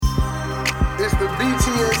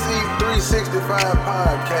BTSE 365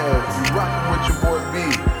 podcast. You rocking with your boy B.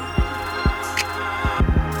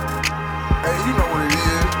 Hey, you know what it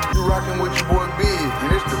is. You rocking with your boy B.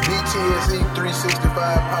 And it's the BTSE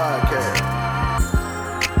 365 podcast.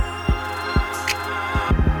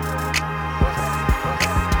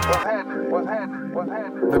 What's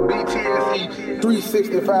happening? The BTSE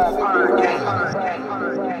 365 podcast.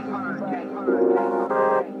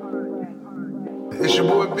 It's your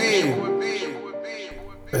boy B.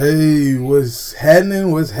 Hey, what's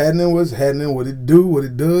happening? What it do, what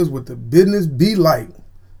it does, what the business be like.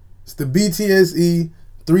 It's the BTSE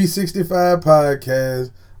 365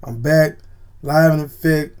 podcast. I'm back, live in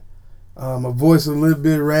effect. My voice a little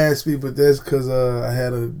bit raspy, but that's because I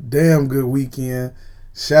had a damn good weekend.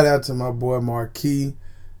 Shout out to my boy Marquis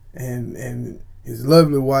and his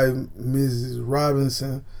lovely wife, Mrs.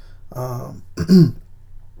 Robinson. I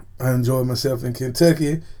enjoyed myself in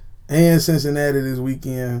Kentucky and Cincinnati this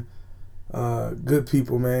weekend. Good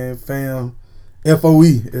people, man. Fam.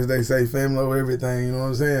 FOE, as they say. Family over everything, you know what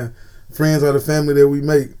I'm saying? Friends are the family that we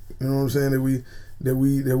make, you know what I'm saying? That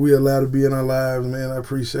we allow to be in our lives, man. I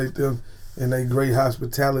appreciate them and their great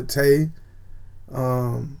hospitality.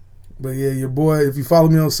 But yeah, your boy, if you follow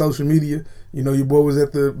me on social media, you know your boy was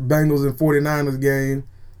at the Bengals and 49ers game.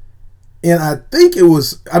 And I think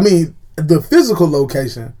the physical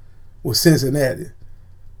location was Cincinnati.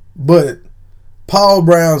 But Paul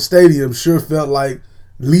Brown Stadium sure felt like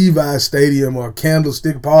Levi Stadium or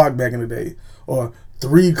Candlestick Park back in the day. Or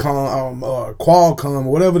Qualcomm,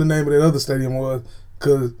 or whatever the name of that other stadium was.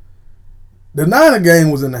 Because the Niner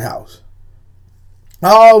game was in the house.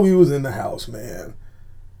 Oh, we was in the house, man.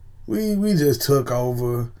 We just took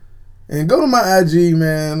over. And go to my IG,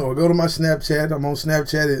 man, or go to my Snapchat. I'm on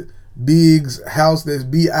Snapchat at Biggs House. That's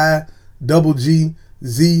BIGGZ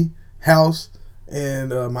House. And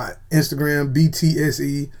my Instagram,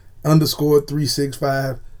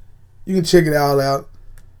 BTSE_365. You can check it all out.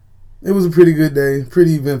 It was a pretty good day,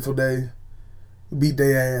 pretty eventful day. We beat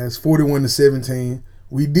their ass, 41-17.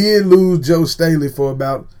 We did lose Joe Staley for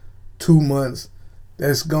about 2 months.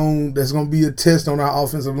 That's going to be a test on our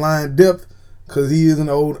offensive line depth because he is an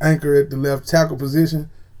old anchor at the left tackle position.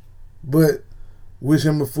 But wish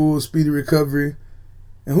him a full, speedy recovery.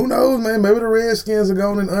 And who knows, man, maybe the Redskins are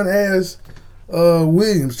going and unasked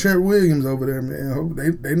Trent Williams over there, man.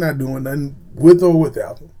 They not doing nothing with or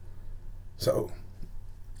without him. So,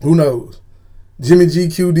 who knows? Jimmy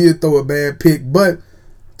GQ did throw a bad pick, but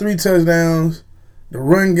 3 touchdowns. The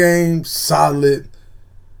run game, solid.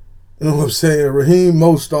 You know what I'm saying? Raheem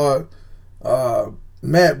Mostert,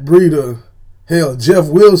 Matt Breida, hell, Jeff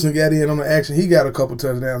Wilson got in on the action. He got a couple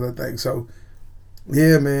touchdowns, I think. So,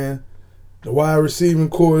 yeah, man. The wide receiving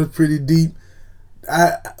core is pretty deep.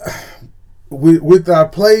 With our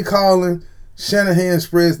play calling, Shanahan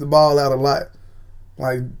spreads the ball out a lot.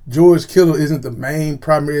 Like, George Kittle isn't the main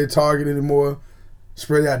primary target anymore.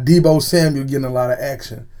 Spread out. Deebo Samuel getting a lot of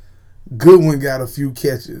action. Goodwin got a few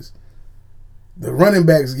catches. The running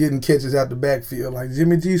backs getting catches out the backfield. Like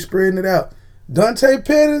Jimmy G spreading it out. Dante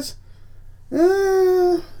Pettis,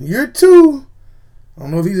 year 2. I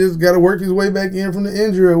don't know if he just got to work his way back in from the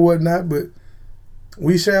injury or whatnot, but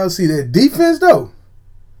we shall see. That defense, though.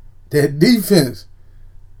 That defense.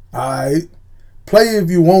 All right. Play if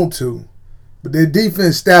you want to. But that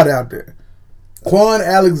defense stout out there. Quan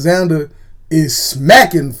Alexander is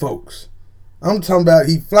smacking folks. I'm talking about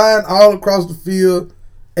he flying all across the field.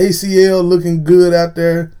 ACL looking good out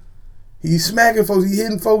there. He's smacking folks. He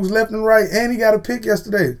hitting folks left and right. And he got a pick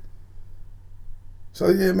yesterday. So,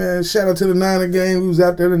 yeah, man, shout out to the Niner game. We was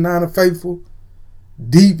out there, the Niner faithful.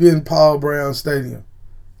 Deep in Paul Brown Stadium.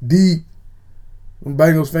 Deep. When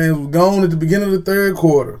Bengals fans was gone at the beginning of the third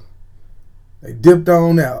quarter. They dipped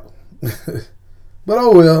on out. But,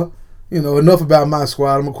 oh, well. You know, enough about my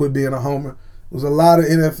squad. I'm going to quit being a homer. There was a lot of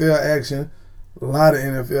NFL action.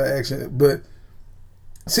 But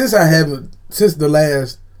since the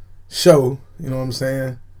last show, you know what I'm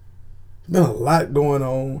saying, there's been a lot going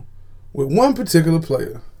on with one particular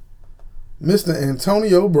player, Mr.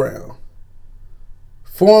 Antonio Brown,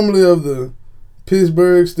 formerly of the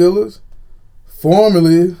Pittsburgh Steelers,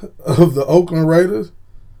 formerly of the Oakland Raiders,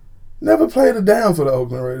 never played a down for the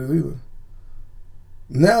Oakland Raiders either.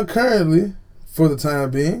 Now currently, for the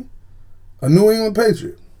time being, a New England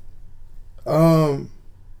Patriot.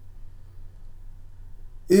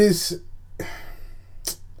 It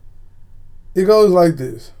goes like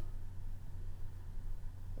this.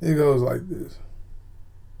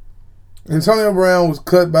 Antonio Brown was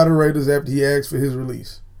cut by the Raiders after he asked for his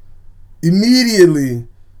release. Immediately,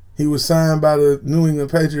 He was signed by the New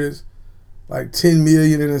England Patriots, like $10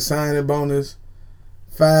 million in a signing bonus.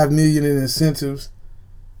 $5 million in incentives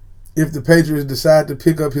if the Patriots decide to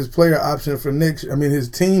pick up his player option for next year. I mean, his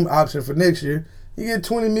team option for next year. He get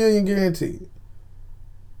 $20 million guaranteed.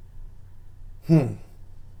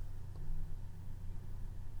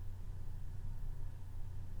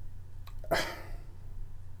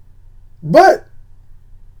 But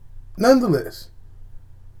nonetheless,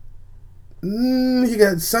 he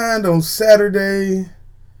got signed on Saturday,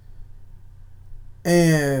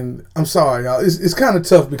 and I'm sorry, y'all. It's kind of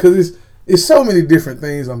tough because it's so many different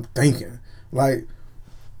things I'm thinking. Like,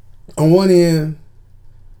 on one end,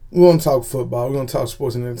 we're gonna talk football, we're gonna talk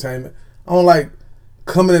sports and entertainment. I don't like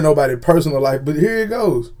coming in nobody's personal life, but here it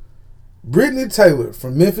goes. Brittany Taylor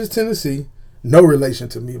from Memphis, Tennessee, no relation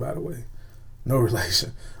to me, by the way, no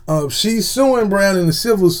relation. She's suing Brown in a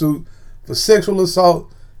civil suit for sexual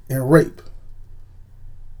assault and rape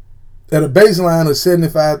at a baseline of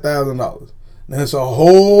 $75,000. Now, it's a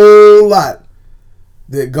whole lot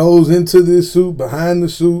that goes into this suit, behind the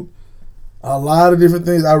suit, a lot of different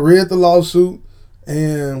things. I read the lawsuit,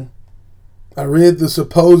 and I read the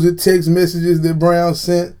supposed text messages that Brown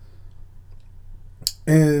sent,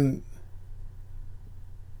 and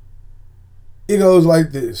it goes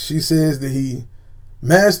like this. She says that he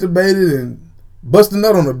masturbated and busted a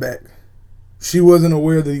nut on her back. She wasn't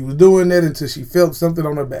aware that he was doing that until she felt something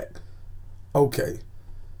on her back. Okay.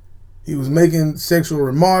 He was making sexual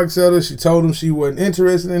remarks at her. She told him she wasn't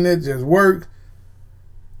interested in it, just work.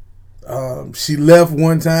 She left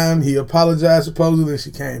one time. He apologized supposedly, and she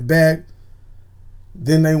came back.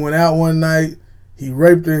 Then they went out one night. He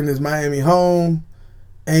raped her in his Miami home,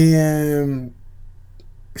 and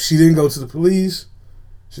she didn't go to the police.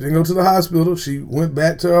 She didn't go to the hospital. She went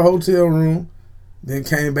back to her hotel room, then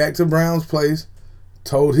came back to Brown's place,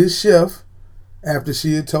 told his chef after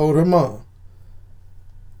she had told her mom.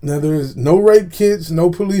 Now, there's no rape kits, no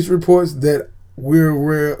police reports that we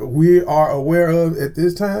are aware of at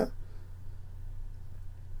this time.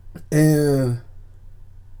 And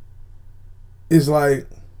it's like,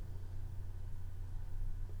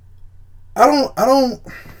 I'm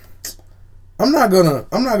not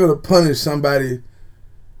gonna punish somebody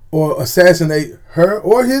or assassinate her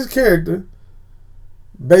or his character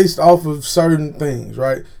based off of certain things,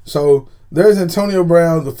 right? So there's Antonio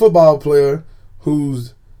Brown, the football player,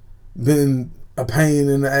 who's been a pain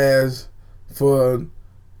in the ass for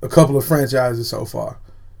a couple of franchises so far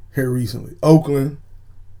here recently. Oakland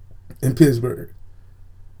and Pittsburgh.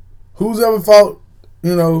 Who's ever thought,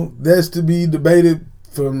 that's to be debated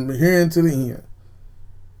from here to the end.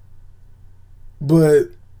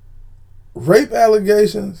 But rape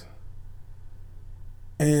allegations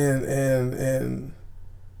and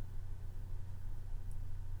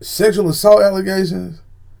sexual assault allegations,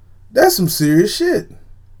 that's some serious shit.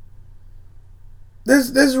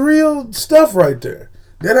 That's real stuff right there.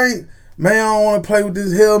 That ain't, man, I don't want to play with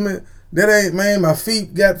this helmet. That ain't, man, my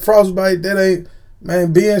feet got frostbite. That ain't,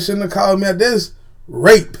 man, Ben shouldn't have called me out. That's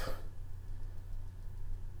rape.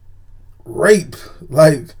 Rape.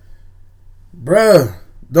 Like, bruh,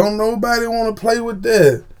 don't nobody want to play with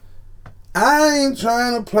that. I ain't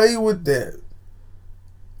trying to play with that.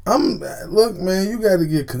 Look, man, you got to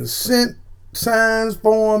get consent signs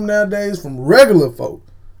formed nowadays from regular folk,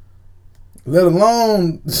 let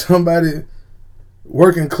alone somebody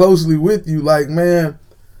working closely with you. Like, man,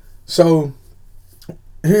 so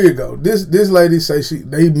here you go. This lady say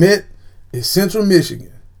they met in Central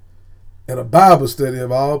Michigan at a Bible study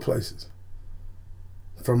of all places,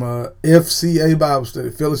 from a FCA Bible study,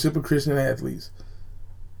 Fellowship of Christian Athletes,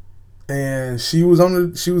 and she was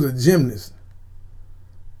a gymnast,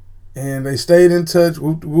 and they stayed in touch.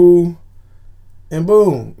 Woo, and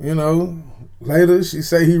boom, later she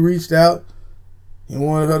say he reached out. He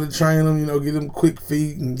wanted her to train him, get him quick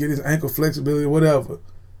feet and get his ankle flexibility, whatever.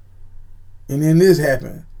 And then this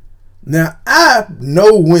happened. Now, I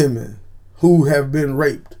know women who have been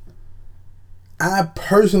raped. I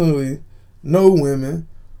personally know women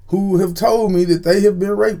who have told me that they have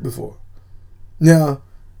been raped before. Now,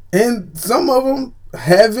 and some of them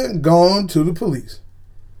haven't gone to the police,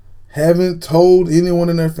 haven't told anyone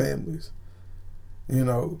in their families.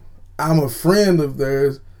 I'm a friend of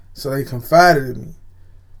theirs, so they confided in me.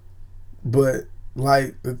 But,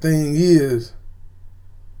 like, the thing is,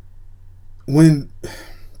 when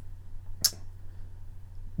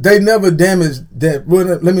they never damaged that, well,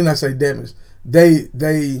 let me not say damaged. They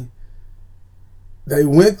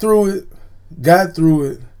went through it, got through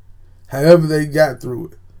it, however they got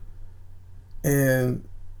through it. And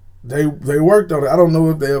they worked on it. I don't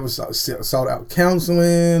know if they ever sought out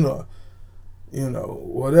counseling or,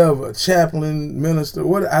 whatever, a chaplain, minister,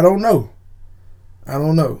 what, I don't know.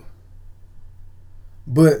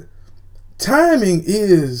 But timing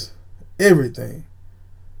is everything.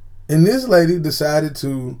 And this lady decided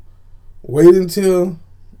to wait until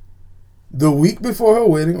the week before her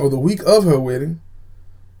wedding or the week of her wedding,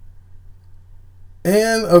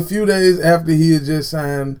 and a few days after he had just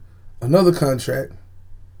signed another contract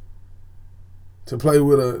to play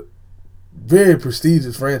with a very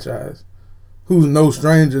prestigious franchise who's no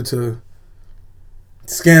stranger to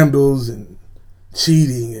scandals and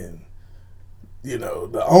cheating. And, you know,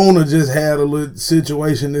 the owner just had a little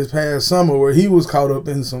situation this past summer where he was caught up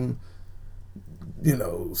in some, you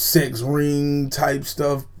know, sex ring type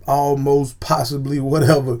stuff, almost, possibly,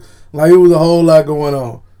 whatever. Like, it was a whole lot going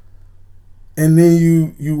on. And then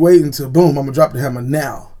you wait until, boom, I'm going to drop the hammer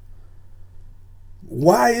now.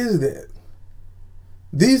 Why is that?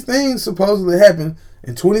 These things supposedly happened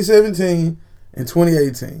in 2017 and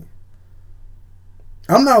 2018.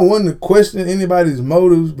 I'm not one to question anybody's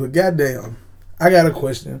motives, but goddamn, I got to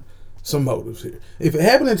question some motives here. If it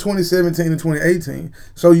happened in 2017 and 2018,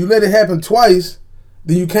 so you let it happen twice,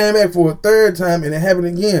 then you came back for a third time and it happened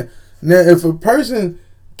again. Now, if a person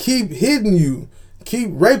keep hitting you, keep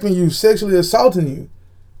raping you, sexually assaulting you,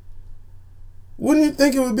 wouldn't you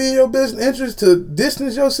think it would be in your best interest to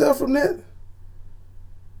distance yourself from that?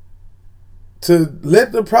 To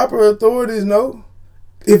let the proper authorities know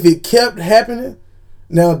if it kept happening.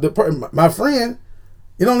 Now, my friend,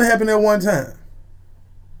 it only happened at one time.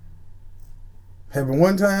 Happened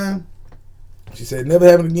one time. She said it never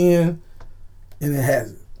happened again, and it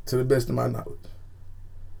hasn't, to the best of my knowledge.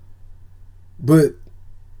 But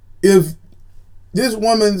if this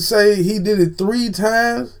woman say he did it 3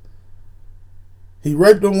 times, he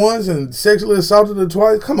raped her once and sexually assaulted her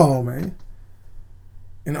twice, come on, man.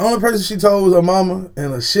 And the only person she told was her mama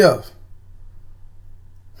and a chef.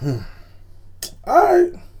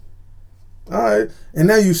 All right. And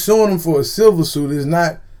now you suing him for a civil suit. It's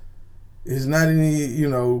not any, you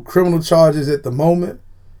know, criminal charges at the moment.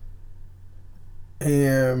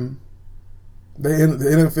 And the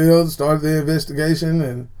NFL started their investigation,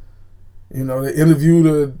 and, you know, they interviewed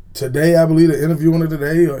her today. I believe they're interviewing her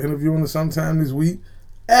today or interviewing her sometime this week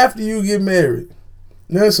after you get married.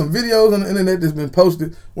 There's some videos on the internet that's been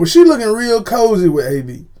posted where she looking real cozy with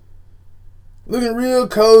AB. Looking real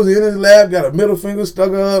cozy in his lap, got a middle finger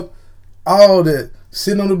stuck up, all that.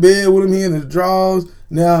 Sitting on the bed with him, he in his drawers.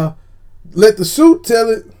 Now, let the suit tell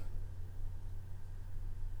it.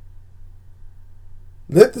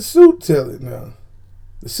 Let the suit tell it now.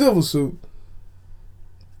 The civil suit.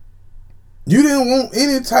 You didn't want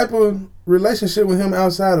any type of relationship with him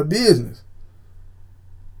outside of business.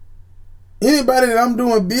 Anybody that I'm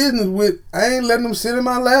doing business with, I ain't letting them sit in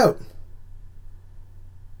my lap.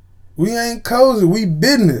 We ain't cozy. We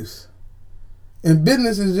business. And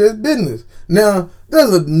business is just business. Now,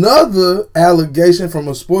 there's another allegation from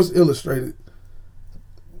a Sports Illustrated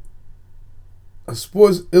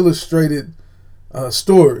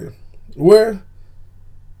story where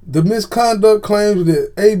the misconduct claims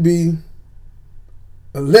that AB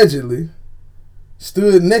allegedly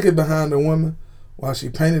stood naked behind a woman while she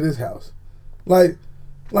painted his house. Like,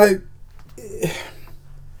 bro,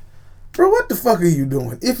 what the fuck are you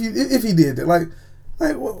doing? If he did that, like,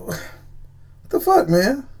 what the fuck,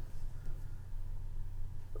 man?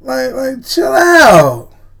 Like, chill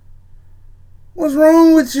out. What's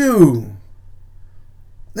wrong with you?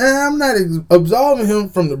 Now, I'm not absolving him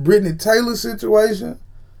from the Brittany Taylor situation,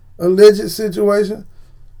 alleged situation.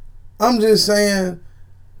 I'm just saying,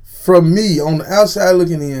 from me, on the outside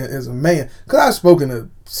looking in as a man, because I've spoken to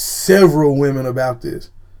several women about this.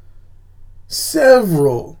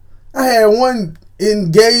 Several. I had one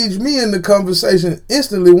engage me in the conversation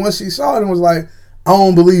instantly once she saw it and was like, I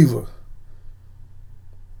don't believe her.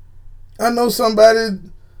 I know somebody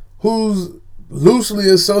who's loosely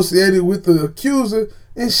associated with the accuser,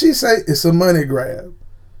 and she say it's a money grab.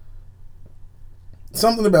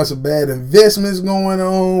 Something about some bad investments going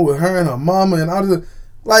on with her and her mama and all this.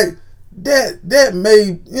 Like, that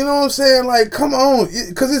made, you know what I'm saying? Like, come on.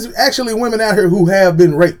 Because it's actually women out here who have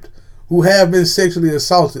been raped, who have been sexually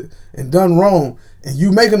assaulted and done wrong. And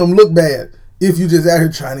you making them look bad if you just out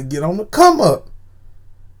here trying to get on the come up.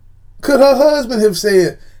 Could her husband have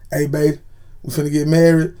said, hey, babe, we finna get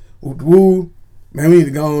married. Woo, man, we need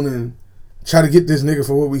to go on and try to get this nigga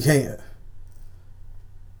for what we can.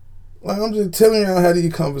 Like, I'm just telling y'all how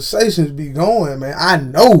these conversations be going, man. I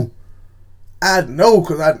know,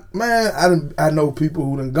 because I know people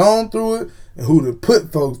who done gone through it and who done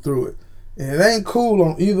put folks through it. And it ain't cool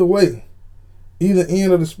on either way, either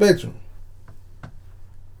end of the spectrum.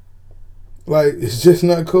 Like, it's just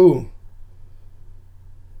not cool.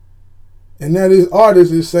 And now this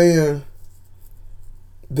artist is saying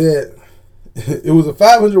that it was a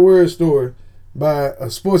 500-word story by a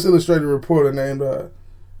Sports Illustrated reporter named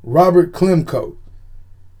Robert Klemko.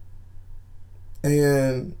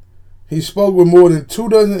 And he spoke with more than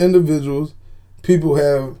 24 individuals, people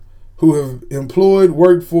who have employed,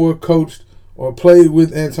 worked for, coached, or played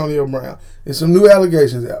with Antonio Brown. And some new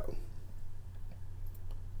allegations out.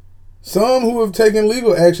 Some who have taken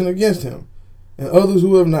legal action against him, and others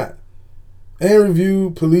who have not. And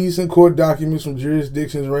reviewed police and court documents from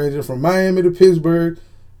jurisdictions ranging from Miami to Pittsburgh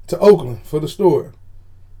to Oakland for the story.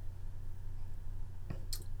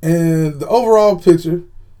 And the overall picture,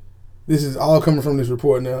 this is all coming from this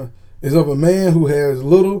report now, is of a man who has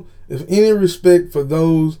little, if any, respect for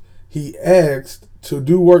those he asked to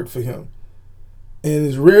do work for him, and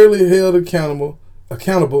is rarely held accountable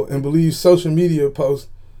and believes social media posts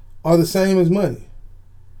are the same as money.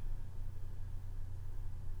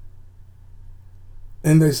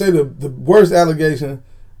 And they say the worst allegation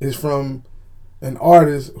is from an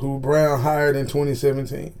artist who Brown hired in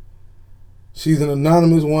 2017. She's an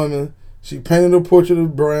anonymous woman. She painted a portrait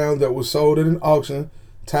of Brown that was sold at an auction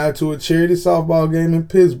tied to a charity softball game in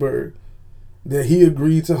Pittsburgh that he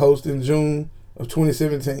agreed to host in June of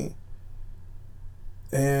 2017.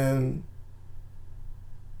 And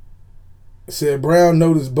said Brown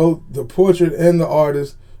noticed both the portrait and the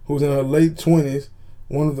artist, who was in her late 20s,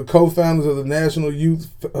 one of the co-founders of the National Youth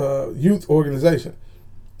Organization,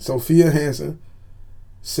 Sophia Hansen,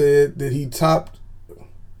 said that he topped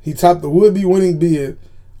the would-be winning bid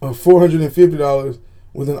of $450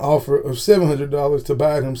 with an offer of $700 to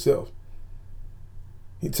buy it himself.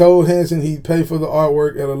 He told Hansen he'd pay for the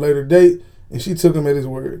artwork at a later date, and she took him at his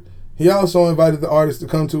word. He also invited the artist to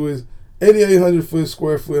come to his 8,800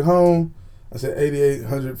 square foot home. I said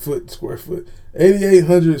 8,800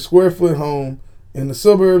 square foot home in the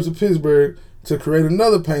suburbs of Pittsburgh to create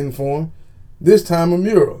another painting for him, this time a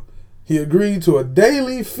mural. He agreed to a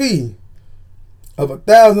daily fee of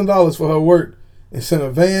 $1,000 for her work and sent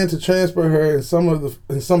a van to transport her and some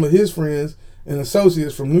of his friends and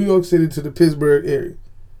associates from New York City to the Pittsburgh area.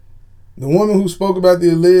 The woman who spoke about the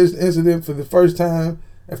alleged incident for the first time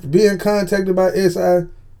after being contacted by SI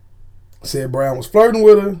said Brown was flirting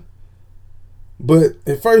with her, but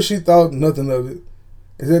at first she thought nothing of it,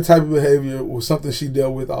 as that type of behavior was something she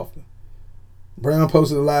dealt with often. Brown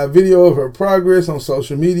posted a live video of her progress on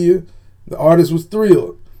social media. The artist was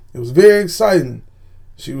thrilled. It was very exciting.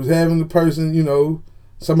 She was having the person,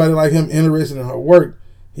 somebody like him interested in her work.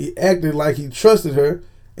 He acted like he trusted her,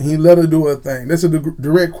 and he let her do her thing. That's a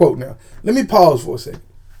direct quote now. Let me pause for a second.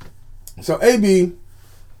 So AB,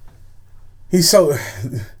 it seems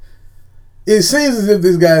as if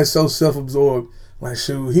this guy is so self-absorbed. Like,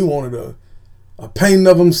 shoot, he wanted a painting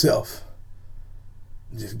of himself.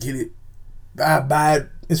 Just get it. Buy it.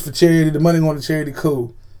 It's for charity. The money going to charity,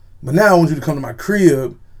 cool. But now I want you to come to my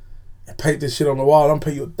crib and paint this shit on the wall. I'm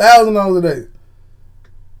paying you $1,000 a day.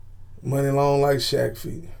 Money long like Shaq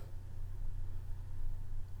feet.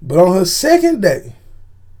 But on her second day,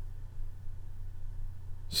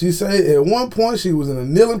 she said at one point she was in a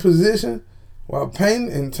kneeling position while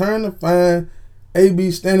painting and turned to find AB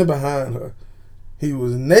standing behind her. He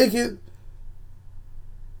was naked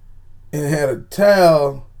and had a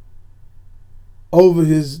towel over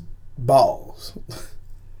his balls.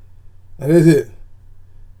 And that's it.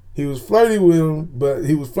 He was flirty with her,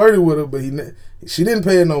 but she didn't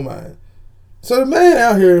pay her no mind. So the man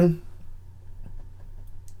out here,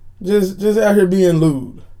 just out here being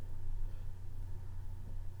lewd.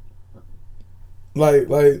 Like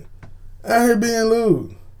out here being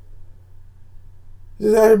lewd.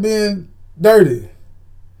 Just out here being dirty.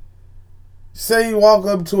 Say you walk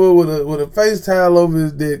up to her with a face towel over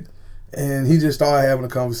his dick, and he just started having a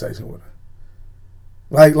conversation with her.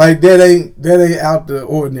 Like that ain't out the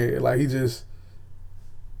ordinary. Like he just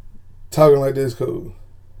talking like this cool.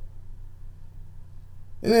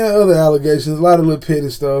 And then other allegations, a lot of little petty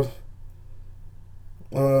stuff.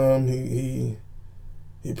 He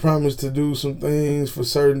promised to do some things for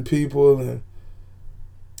certain people, and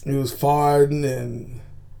he was farting in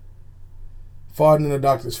the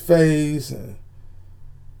doctor's face, and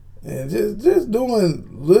just doing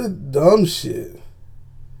little dumb shit.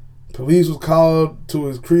 Police was called to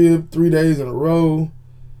his crib 3 days in a row.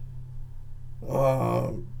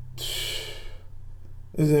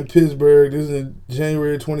 This is in Pittsburgh. This is in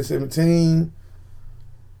January 2017.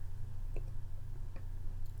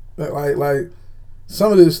 Like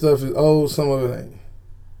some of this stuff is old, some of it ain't.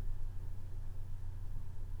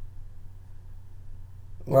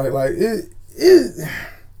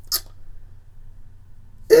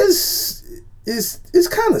 It's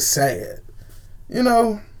kind of sad,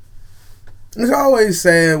 It's always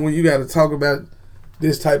sad when you got to talk about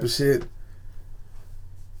this type of shit.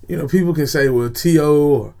 You know, people can say, well, T.O.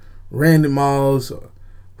 or Randy Moss or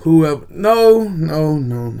whoever. No.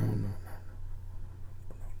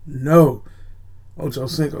 Ocho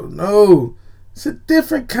Cinco, no. It's a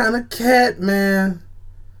different kind of cat, man.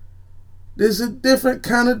 This is a different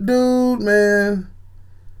kind of dude, man.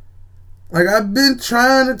 Like, I've been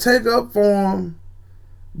trying to take up for him.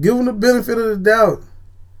 Give him the benefit of the doubt.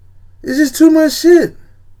 It's just too much shit.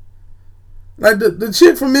 Like, the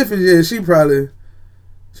chick from Memphis, yeah, she probably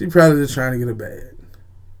just trying to get a bag.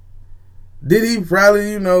 Did he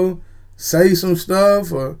probably, say some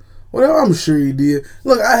stuff or whatever? I'm sure he did.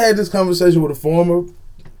 Look, I had this conversation with a former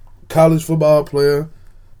college football player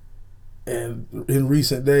and in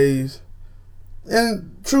recent days.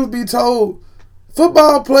 And truth be told,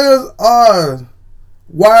 football players are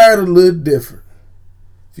wired a little different.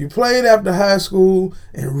 If you played after high school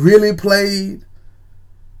and really played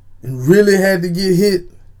and really had to get hit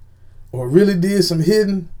or really did some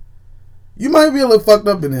hitting, you might be a little fucked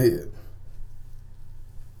up in the head.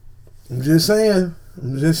 I'm just saying.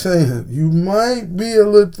 You might be a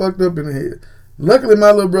little fucked up in the head. Luckily,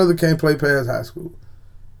 my little brother can't play past high school.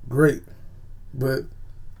 Great. But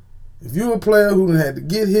if you're a player who had to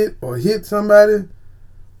get hit or hit somebody,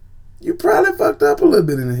 you probably fucked up a little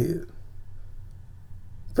bit in the head.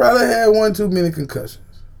 Probably had one too many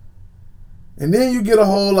concussions. And then you get a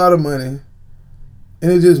whole lot of money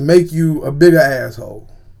and it just make you a bigger asshole.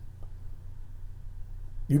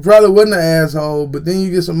 You probably wasn't an asshole, but then you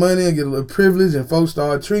get some money and get a little privilege and folks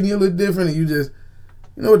start treating you a little different and you just,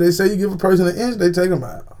 you know what they say, you give a person an inch, they take them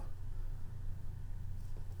out.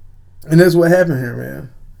 And that's what happened here, man.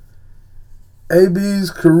 AB's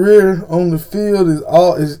career on the field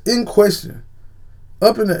is in question.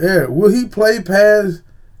 Up in the air. Will he play past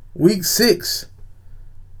week 6?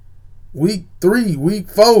 Week 3, week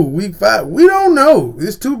 4, week 5? We don't know.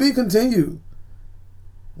 It's to be continued.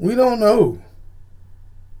 We don't know.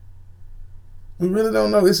 We really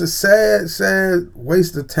don't know. It's a sad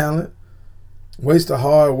waste of talent. Waste of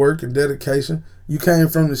hard work and dedication. You came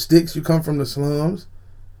from the sticks. You come from the slums.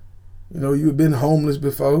 You've been homeless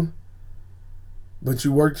before. But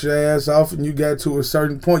you worked your ass off and you got to a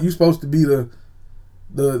certain point. You're supposed to be the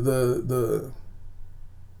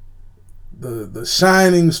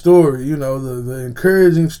shining story, the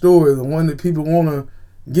encouraging story, the one that people want to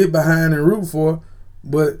get behind and root for.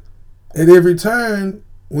 But at every turn,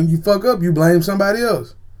 when you fuck up, you blame somebody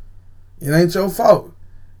else. It ain't your fault.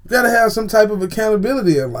 You got to have some type of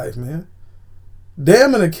accountability in life, man.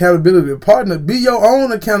 Damn an accountability partner. Be your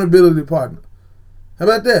own accountability partner. How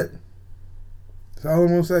about that? That's all I'm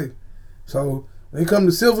going to say. So, when it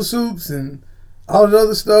comes to silver suits and all the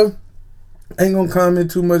other stuff, I ain't going to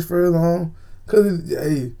comment too much further on. Because,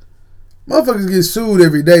 hey, motherfuckers get sued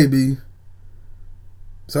every day, B.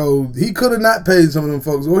 So, he could have not paid some of them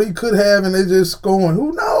folks. Or he could have and they just scorned.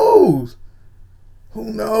 Who knows?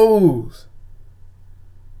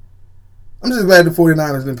 I'm just glad the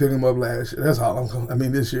 49ers didn't pick him up last year. That's all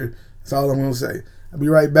this year. That's all I'm going to say. I'll be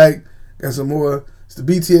right back. Got some more. It's the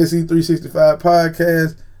BTSE 365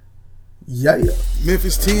 podcast. Yeah.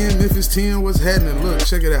 Memphis 10, what's happening? Look,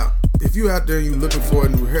 check it out. If you out there and you looking for a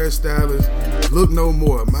new hairstylist, look no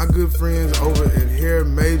more. My good friends over at Hair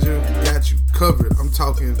Major got you covered. I'm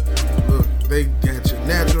talking, look, they got your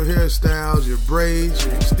natural hairstyles, your braids,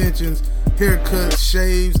 your extensions, haircuts,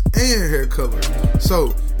 shaves, and hair color.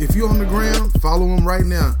 So, if you're on the ground, follow them right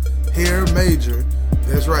now. Hair Major.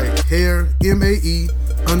 That's right. Hair, MAE_JOR.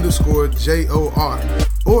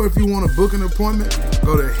 Or if you want to book an appointment,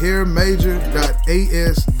 go to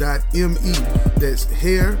hairmajor.as.me. That's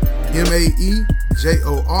hair,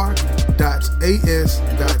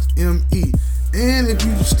 MAEJOR.as.me. And if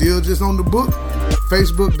you still just on the book,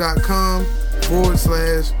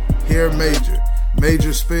 Facebook.com/Hair Major.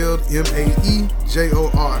 Major spelled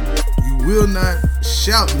MAEJOR. You will not,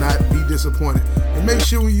 shall not be disappointed. And make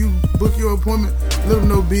sure when you book your appointment, let them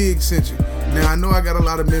know Big sent you. Now, I know I got a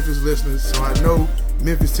lot of Memphis listeners, so I know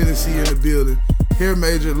Memphis, Tennessee in the building. Hair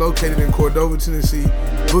Major, located in Cordova, Tennessee.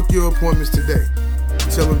 Book your appointments today.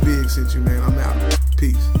 Tell them Big sent you, man. I'm out.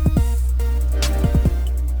 Peace.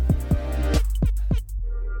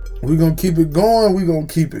 We're going to keep it going. We're going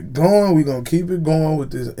to keep it going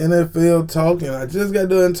with this NFL talk. And I just got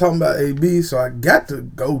done talking about AB, so I got to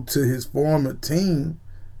go to his former team,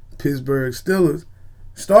 Pittsburgh Steelers.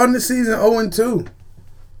 Starting the season 0-2.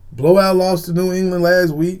 Blowout loss to New England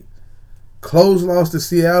last week. Close loss to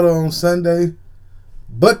Seattle on Sunday.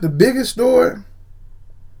 But the biggest story,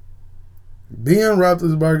 Ben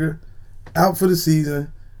Roethlisberger out for the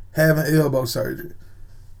season, having elbow surgery.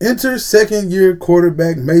 Enter second-year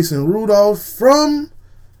quarterback Mason Rudolph from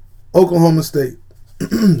Oklahoma State.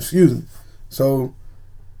 Excuse me. So,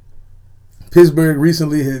 Pittsburgh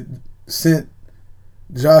recently had sent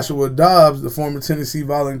Joshua Dobbs, the former Tennessee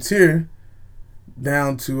Volunteer,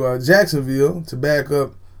 down to Jacksonville to back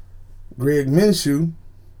up Greg Minshew,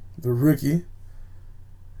 the rookie.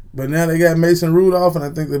 But now they got Mason Rudolph, and I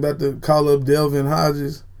think they're about to call up Delvin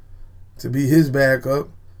Hodges to be his backup.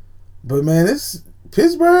 But, man, it's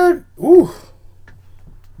Pittsburgh. Ooh.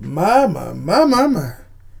 My.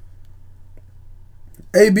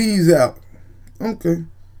 AB's out. Okay.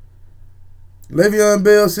 Le'Veon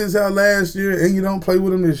Bell sits out last year, and you don't play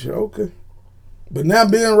with him this year. Okay. But now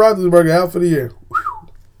Ben Roethlisberger out for the year. Whew.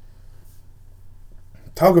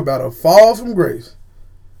 Talk about a fall from grace.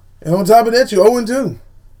 And on top of that, you're 0-2.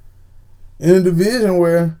 In a division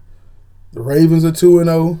where the Ravens are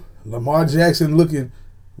 2-0. Lamar Jackson looking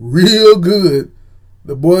real good.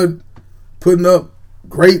 The boy putting up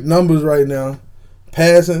great numbers right now.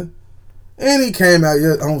 Passing. And he came out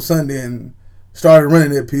on Sunday and started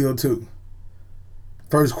running that pill too.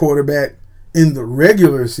 First quarterback in the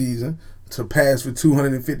regular season to pass for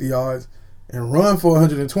 250 yards and run for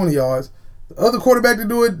 120 yards. The other quarterback to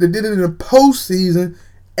do it, that did it in the postseason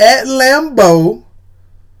at Lambeau,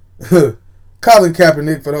 Colin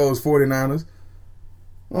Kaepernick for those 49ers.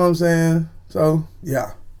 You know what I'm saying? So,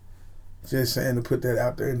 yeah. Just saying to put that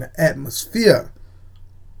out there in the atmosphere.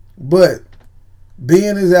 But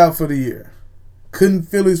Ben is out for the year. Couldn't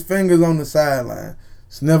feel his fingers on the sideline.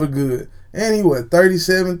 It's never good. And he,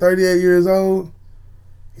 37, 38 years old?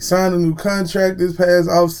 He signed a new contract this past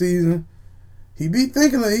offseason. He be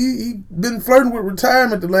thinking that he been flirting with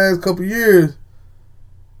retirement the last couple years.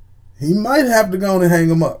 He might have to go on and hang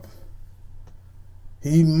him up.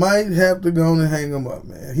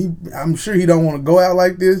 Man. I'm sure he don't want to go out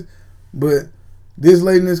like this, but this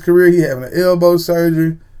late in his career, he having an elbow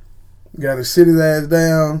surgery. Got to sit his ass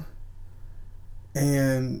down.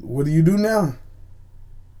 And what do you do now?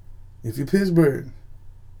 If you're Pittsburgh,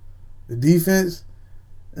 the defense,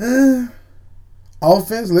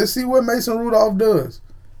 offense, let's see what Mason Rudolph does.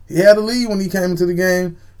 He had a lead when he came into the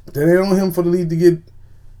game, but that ain't on him for the lead to get,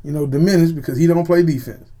 diminished because he don't play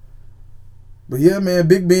defense. But yeah, man,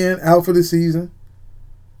 Big Ben out for the season.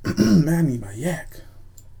 Man, I need my yak.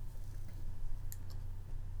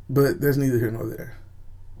 But that's neither here nor there.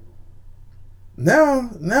 Now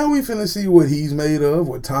we finna see what he's made of,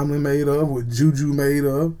 what Tomlin made of, what Juju made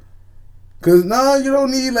of. Because now you don't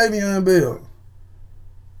need Le'Veon Bell.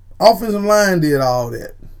 Offensive line did all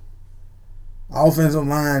that. Offensive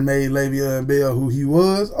line made Le'Veon Bell who he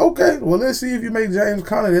was. Okay, well, let's see if you make James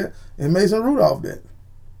Conner that and Mason Rudolph that.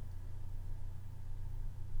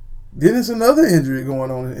 Then it's another injury going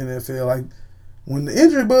on in the NFL. Like, when the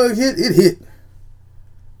injury bug hit, it hit.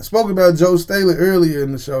 I spoke about Joe Staley earlier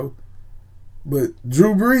in the show. But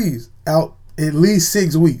Drew Brees out at least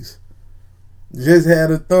 6 weeks. Just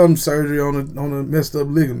had a thumb surgery on a messed up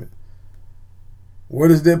ligament. Where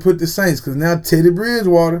does that put the Saints? Because now Teddy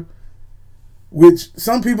Bridgewater, which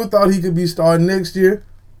some people thought he could be starting next year,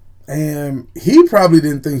 and he probably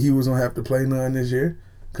didn't think he was going to have to play none this year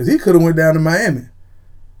because he could have went down to Miami.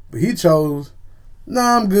 But he chose,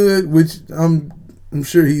 I'm good, which I'm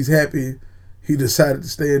sure he's happy he decided to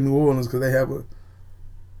stay in New Orleans because they have a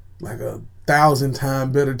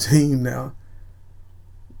 1,000-time better team now.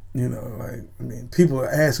 People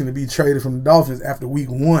are asking to be traded from the Dolphins after week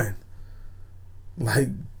 1. Like,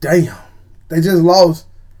 damn. They just lost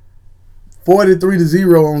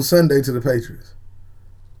 43-0 on Sunday to the Patriots.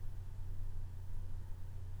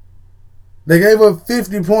 They gave up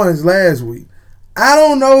 50 points last week. I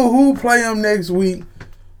don't know who play them next week,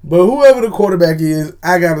 but whoever the quarterback is,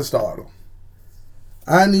 I got to start them.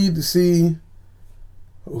 I need to see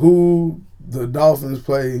who the Dolphins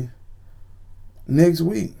play next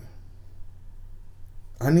week.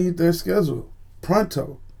 I need their schedule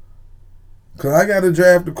pronto. Because I got to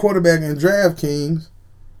draft a quarterback in DraftKings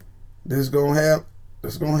that's going to have,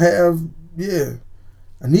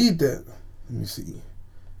 I need that. Let me see.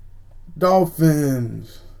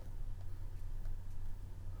 Dolphins.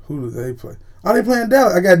 Who do they play? Oh, they playing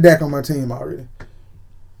Dallas. I got Dak on my team already.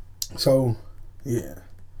 So, yeah.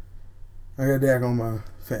 I got Dak on my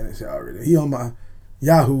fantasy already. He on my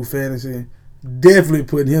Yahoo fantasy. Definitely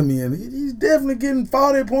putting him in. He's definitely getting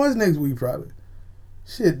 40 points next week probably.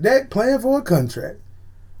 Shit, Dak playing for a contract.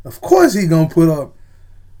 Of course he going to put up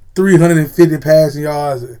 350 passing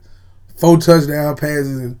yards and 4 touchdown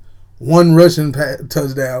passes and 1 rushing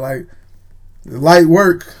touchdown. Like, light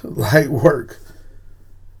work.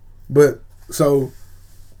 But, so,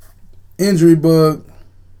 injury bug.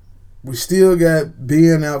 We still got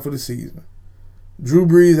Ben out for the season. Drew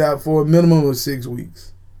Brees out for a minimum of 6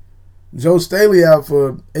 weeks. Joe Staley out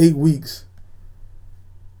for 8 weeks.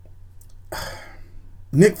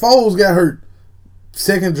 Nick Foles got hurt.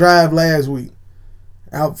 Second drive last week.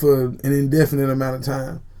 Out for an indefinite amount of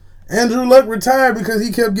time. Andrew Luck retired because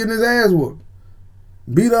he kept getting his ass whooped.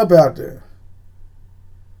 Beat up out there.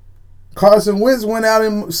 Carson Wentz went out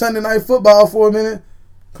in Sunday Night Football for a minute.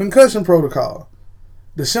 Concussion protocol.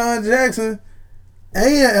 Deshaun Jackson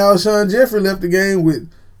and Alshon Jeffrey left the game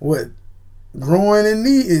with, groin and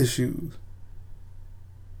knee issues.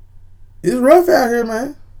 It's rough out here,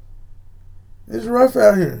 man. It's rough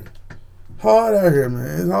out here. Hard out here,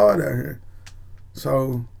 man. It's hard out here.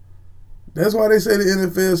 So, that's why they say the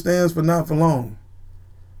NFL stands for not for long.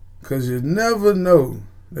 Because you never know.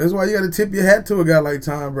 That's why you got to tip your hat to a guy like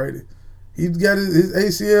Tom Brady. He's got his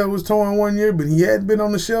ACL was torn 1 year, but he hadn't been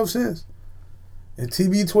on the shelf since. And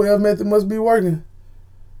TB12 method must be working.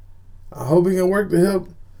 I hope he can work to help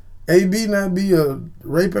AB not be a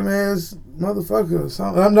raping ass motherfucker or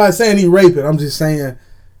something. I'm not saying he raping. I'm just saying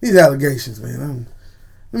these allegations, man.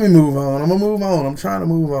 Let me move on. I'm gonna move on. I'm trying to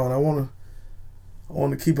move on. I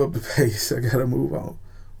want to keep up the pace. I gotta move on.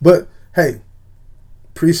 But hey,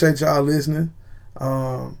 appreciate y'all listening.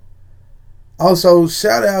 Also,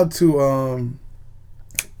 shout out to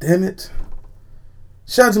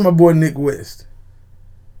shout out to my boy Nick West.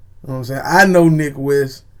 You know what I'm saying? I know Nick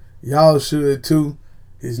West. Y'all should too.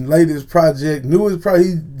 His latest project,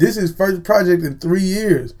 this is his first project in 3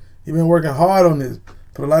 years. He been working hard on this.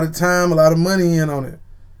 Put a lot of time, a lot of money in on it.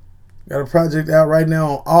 Got a project out right now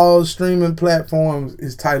on all streaming platforms.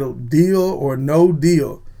 It's titled Deal or No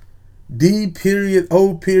Deal. D.O.N.D.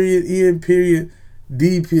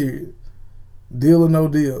 Deal or No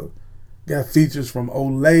Deal. Got features from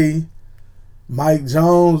Olay, Mike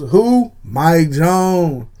Jones. Who? Mike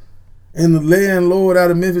Jones. And the landlord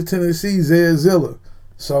out of Memphis, Tennessee, Zed Zilla.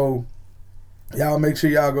 So, y'all make sure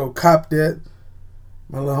y'all go cop that.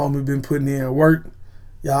 My little homie been putting in work.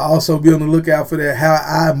 Y'all also be on the lookout for that How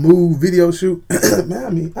I Move video shoot.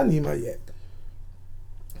 Man, I need my yak.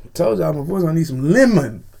 I told y'all my voice, I need some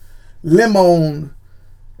lemon,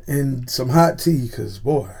 and some hot tea, because,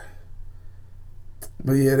 boy.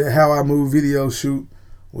 But yeah, that How I Move video shoot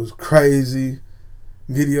was crazy.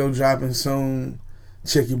 Video dropping soon.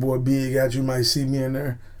 Check your boy Big out. You might see me in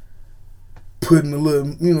there putting a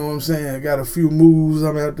little, you know what I'm saying? Got a few moves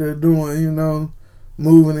I'm out there doing, you know,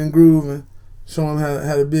 moving and grooving. Showing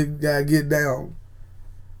how the big guy get down.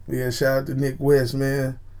 Yeah, shout out to Nick West,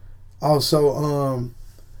 man. Also,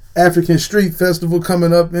 African Street Festival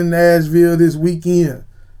coming up in Nashville this weekend.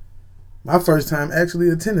 My first time actually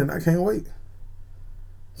attending. I can't wait.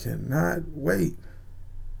 Cannot wait.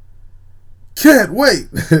 Can't wait.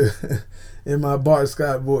 In my Bart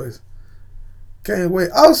Scott voice. Can't wait.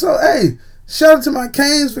 Also, hey, shout out to my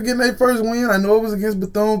Canes for getting their first win. I know it was against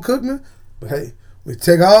Bethune-Cookman, but hey, we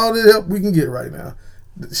take all the help we can get right now.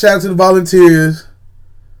 Shout out to the Volunteers.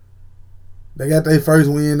 They got their first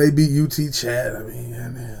win. They beat UT Chad.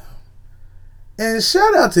 And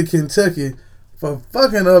shout out to Kentucky for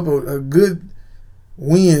fucking up a good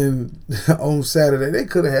win on Saturday. They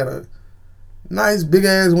could have had a nice big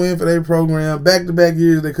ass win for their program. Back-to-back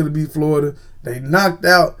years they could have beat Florida. They knocked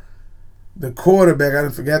out the quarterback. I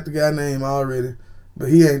forgot the guy's name already. But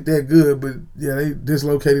he ain't that good. But yeah, they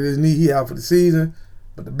dislocated his knee. He out for the season.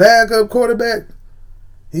 But the backup quarterback,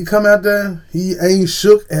 he come out there. He ain't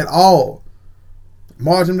shook at all.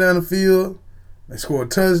 March him down the field. They score a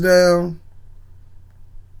touchdown.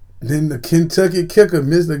 Then the Kentucky kicker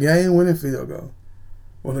missed the game-winning field goal.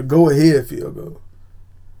 Or the go-ahead field goal.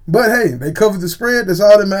 But hey, they covered the spread. That's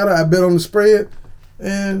all that matter. I bet on the spread.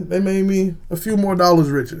 And they made me a few more dollars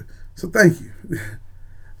richer. So thank you.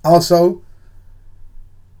 Also,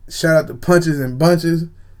 shout out to Punches and Bunches.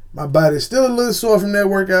 My body's still a little sore from that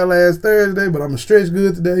workout last Thursday, but I'm going to stretch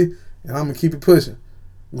good today, and I'm going to keep it pushing.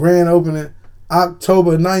 Grand opening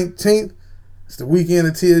October 19th. It's the weekend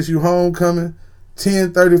of TSU homecoming.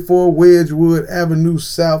 1034 Wedgewood Avenue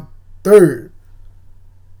South 3rd.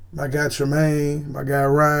 My guy Tremaine, my guy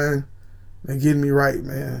Ryan, they getting me right,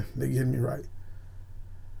 man. They getting me right.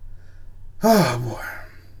 Oh, boy.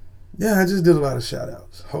 Yeah, I just did a lot of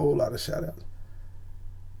shout-outs. Whole lot of shout-outs.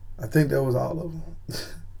 I think that was all of them.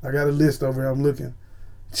 I got a list over here. I'm looking.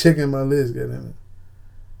 Checking my list, goddamn it.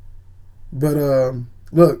 But,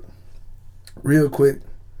 look, real quick,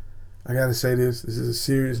 I got to say this. This is a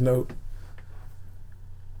serious note.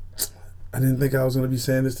 I didn't think I was going to be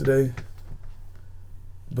saying this today.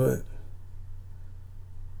 But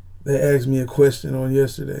they asked me a question on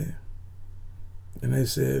yesterday. And they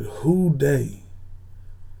said, who day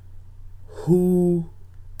who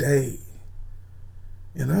they?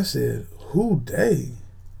 And I said, who they?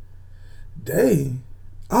 They?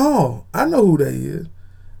 Oh, I know who they is.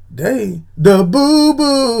 They, the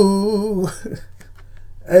boo-boo.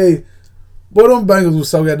 Hey, boy, them Bengals was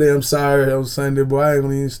so goddamn sorry on Sunday, boy. I ain't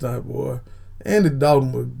gonna even stop, boy. And the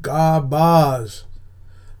Dalton was garbage.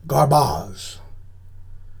 Garbage.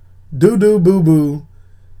 Doo-doo, boo-boo.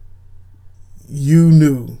 You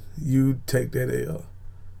knew you'd take that L.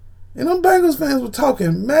 And them Bengals fans were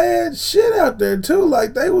talking mad shit out there, too.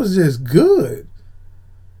 Like, they was just good.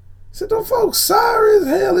 Said, them folks sorry as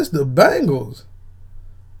hell. It's the Bengals.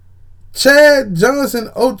 Chad Johnson,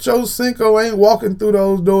 Ocho Cinco ain't walking through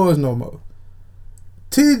those doors no more.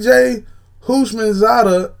 TJ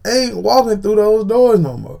Houshmandzadeh ain't walking through those doors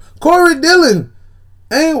no more. Corey Dillon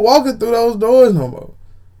ain't walking through those doors no more.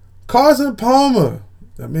 Carson Palmer,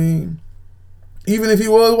 I mean, even if he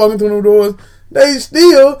was walking through those doors, they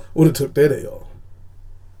still would have took that L.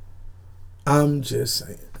 I'm just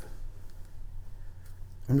saying.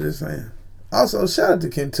 Also, shout out to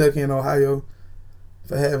Kentucky and Ohio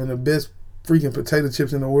for having the best freaking potato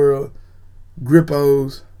chips in the world.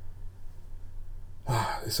 Grippos.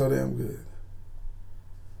 Wow, they're so damn good.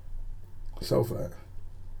 So far.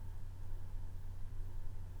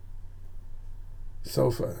 So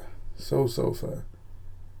far. So far.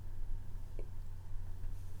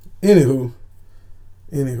 Anywho,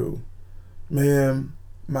 man,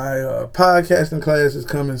 my podcasting class is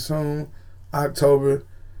coming soon, October.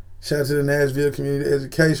 Shout out to the Nashville Community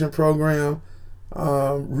Education Program.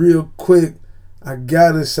 Real quick, I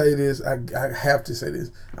gotta say this. I have to say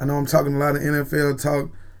this. I know I'm talking a lot of NFL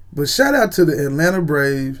talk, but shout out to the Atlanta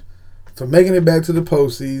Braves for making it back to the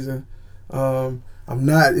postseason. I'm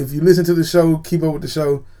not, if you listen to the show, keep up with the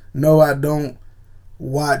show, no, I don't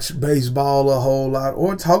watch baseball a whole lot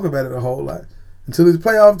or talk about it a whole lot until it's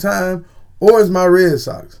playoff time or it's my Red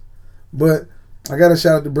Sox. But I got to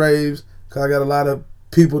shout out the Braves because I got a lot of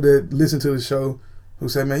people that listen to the show who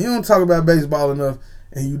say, man, you don't talk about baseball enough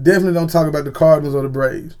and you definitely don't talk about the Cardinals or the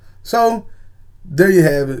Braves. So there you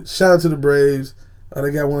have it. Shout out to the Braves.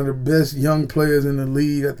 They got one of the best young players in the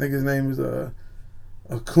league. I think his name is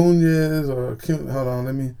Acuna or Acuna. Hold on,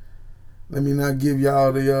 let me not give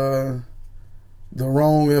y'all the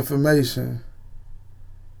wrong information.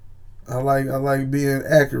 I like being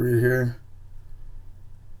accurate here.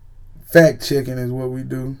 Fact checking is what we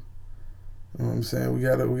do. You know what I'm saying? We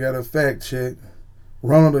gotta fact check.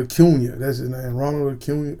 Ronald Acuna, that's his name. Ronald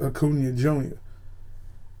Acuna Jr.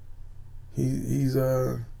 He's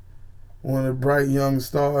one of the bright young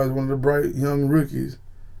stars, one of the bright young rookies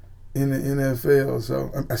in the NFL.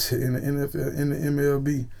 So I said in the NFL, in the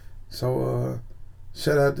MLB. So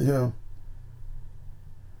shout out to him.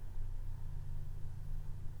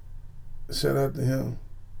 Shout out to him.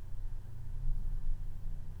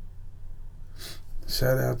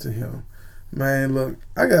 Shout out to him. Man, look,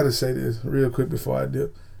 I got to say this real quick before I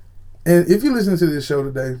dip. And if you listen to this show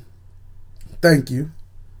today, thank you.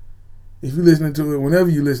 If you're listening to it, whenever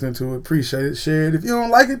you're listening to it, appreciate it. Share it. If you don't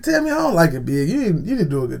like it, tell me I don't like it, big. You didn't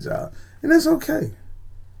do a good job. And that's okay.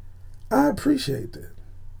 I appreciate that.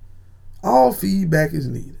 All feedback is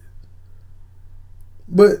needed.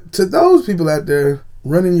 But to those people out there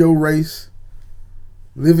running your race,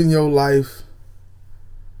 living your life,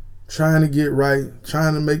 trying to get right,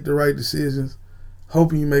 trying to make the right decisions,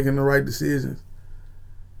 hoping you're making the right decisions,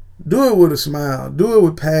 do it with a smile. Do it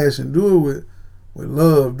with passion. Do it with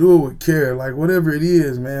love. Do it with care. Like, whatever it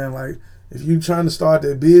is, man. Like, if you're trying to start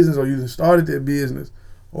that business or you just started that business,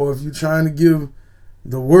 or if you're trying to give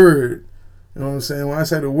the word, you know what I'm saying? When I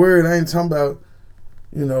say the word, I ain't talking about,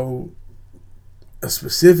 a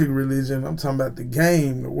specific religion. I'm talking about the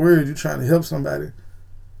game, the word. You're trying to help somebody.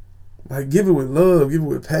 Like, give it with love, give it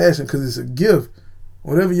with passion, because it's a gift.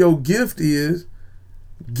 Whatever your gift is,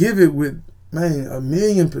 give it with, man,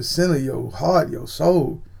 1,000,000% of your heart, your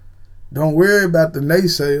soul. Don't worry about the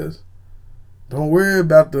naysayers. Don't worry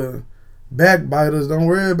about the backbiters. Don't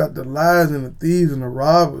worry about the lies and the thieves and the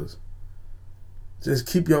robbers. Just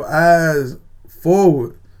keep your eyes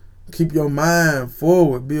forward. Keep your mind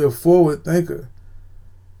forward. Be a forward thinker.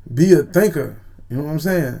 Be a thinker. You know what I'm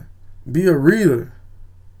saying? Be a reader.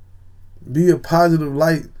 Be a positive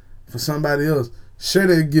light for somebody else. Share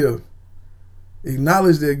their gift.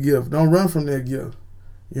 Acknowledge their gift. Don't run from their gift.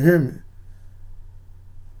 You hear me?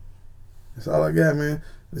 That's all I got, man.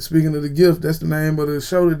 And speaking of the gift, that's the name of the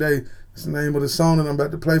show today. That's the name of the song that I'm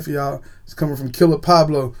about to play for y'all. It's coming from Killer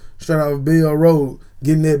Pablo, straight out of Bell Road.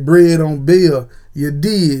 Getting that bread on Bell. You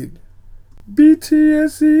dig?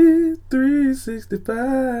 BTSE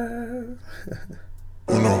 365.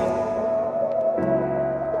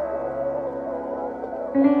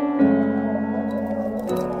 The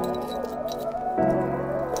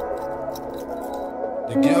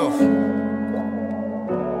gift.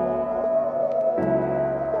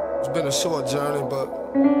 It's been a short journey, but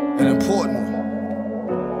an important one.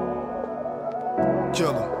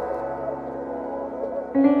 Killer.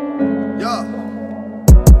 Yeah.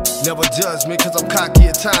 Never judge me cause I'm cocky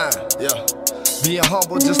at time. Yeah. Being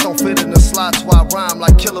humble just don't fit in the slots while I rhyme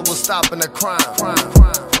like Killer was stopping a crime.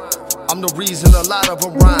 I'm the reason a lot of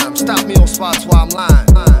them rhyme. Stop me on spots while I'm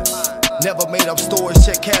lying. Never made up stories,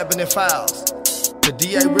 check cabinet files. The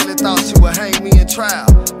DA really thought she would hang me in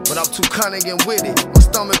trial, but I'm too cunning and witty. My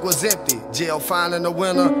stomach was empty. Jail fine in the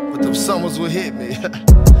winter, but them summers would hit me.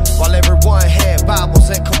 While everyone had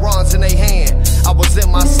Bibles and Qurans in their hand, I was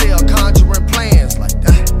in my cell conjuring plans like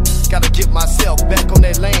that. Gotta get myself back on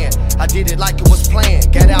that land. I did it like it was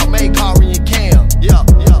planned. Got out, made Kari and Cam. Yeah.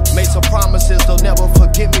 Made some promises, they'll never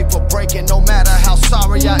forgive me for breaking. No matter how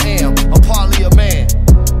sorry I am, I'm partly a man.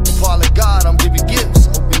 I'm partly God, I'm giving gifts.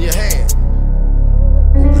 Open your hand.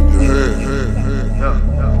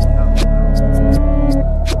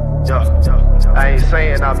 Yeah. I ain't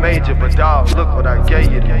saying I made you, but dawg, look what I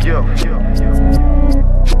gave you the gift.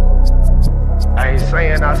 I ain't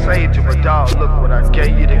saying I saved you, but dawg, look what I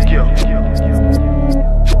gave you the gift.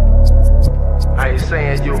 I ain't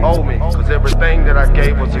saying you owe me, cause everything that I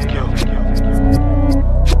gave was a gift.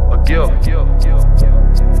 A gift.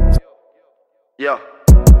 Yeah.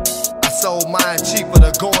 I sold mine cheaper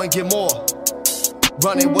to go and get more.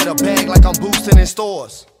 Running with a bag like I'm boosting in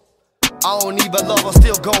stores. I don't even love her,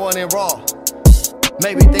 still going in raw.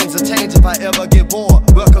 Maybe things will change if I ever get bored.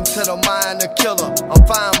 Welcome to the mind of Killer. I'm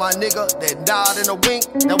fine, my nigga. That nod and a wink,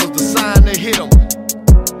 that was the sign to hit him.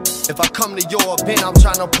 If I come to your event, I'm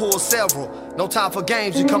trying to pull several. No time for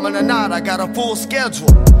games, you coming or not, I got a full schedule.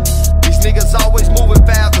 These niggas always moving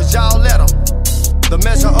fast, cause y'all let them. The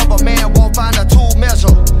measure of a man won't find a two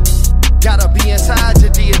measure. Gotta be inside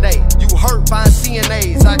your DNA. You hurt by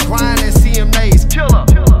CNAs. I grind at CMAs. Killer.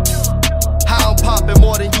 How I'm popping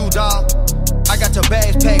more than you, dawg. I got your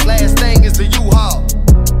bags packed. Last thing is the U-Haul.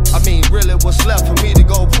 I mean, really, what's left for me to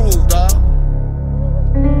go prove, dawg?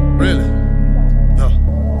 Really? Yeah.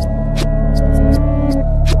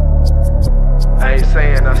 I ain't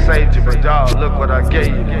saying I saved you, but dawg, look what I gave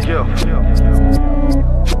you the gift.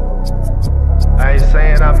 I ain't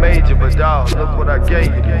saying I made you, but dawg, look what I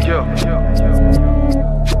gave you the gift.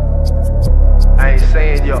 I ain't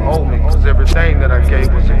saying you owe me, cause everything that I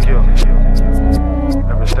gave was a gift.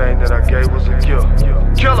 Everything that I gave was a gift.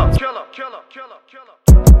 Killer.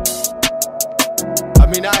 I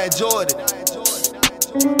mean, I enjoyed it.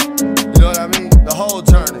 You know what I mean? The whole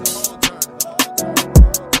journey.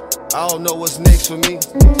 I don't know what's next for me.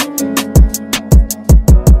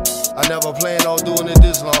 I never planned on doing it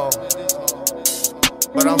this long.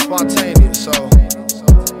 But I'm spontaneous, so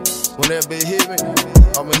when that bit hit me,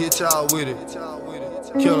 I'ma hit y'all with it.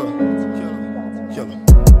 Killer.